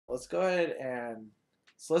let's go ahead and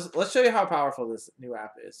let's show you how powerful this new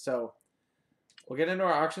app is. So we'll get into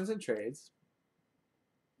our auctions and trades.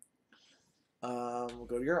 We'll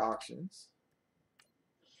go to your auctions.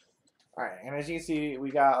 All right, and as you can see,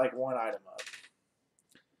 we got like one item up.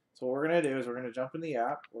 So what we're gonna do is we're gonna jump in the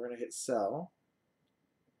app. We're gonna hit sell.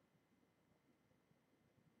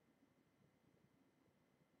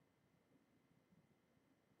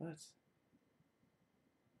 What?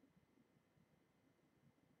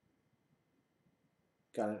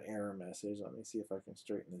 Got an error message. Let me see if I can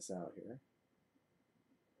straighten this out here.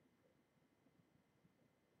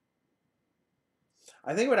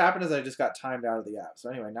 I think what happened is I just got timed out of the app. So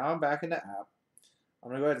anyway, now I'm back in the app. I'm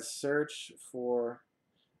going to go ahead and search for...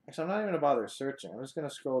 Actually, I'm not even going to bother searching. I'm just going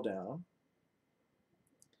to scroll down.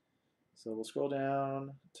 So we'll scroll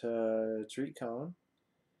down to Treat Cone.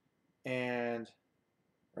 And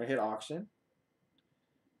we're going to hit auction.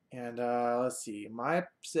 And let's see. My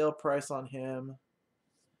sale price on him...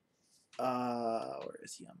 where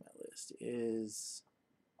is he on my list? Is...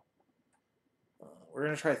 we're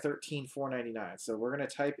going to try 13,499. So we're going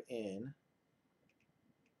to type in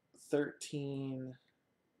 13...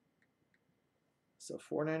 So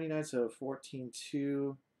 499, so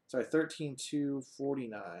 14,2... Sorry,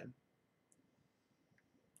 13,249.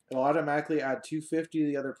 It'll automatically add 250 to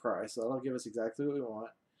the other price, so that'll give us exactly what we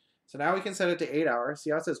want. So now we can set it to 8 hours.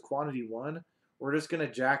 See how it says quantity 1? We're just going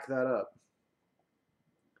to jack that up.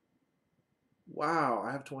 Wow,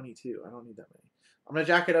 I have 22. I don't need that many. I'm going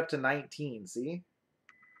to jack it up to 19, see?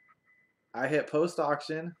 I hit post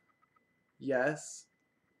auction. Yes.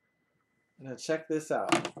 I'm going to check this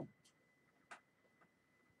out.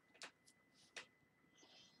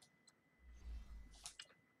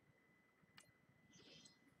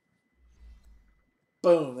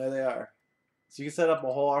 Boom, there they are. So you can set up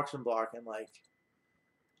a whole auction block in like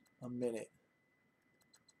a minute.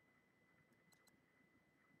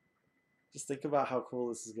 Just think about how cool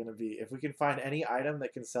this is going to be. If we can find any item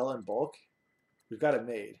that can sell in bulk, we've got it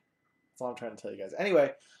made. That's all I'm trying to tell you guys.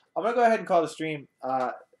 Anyway, I'm going to go ahead and call the stream.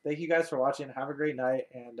 Thank you guys for watching. Have a great night,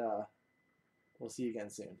 and we'll see you again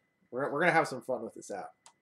soon. We're going to have some fun with this app.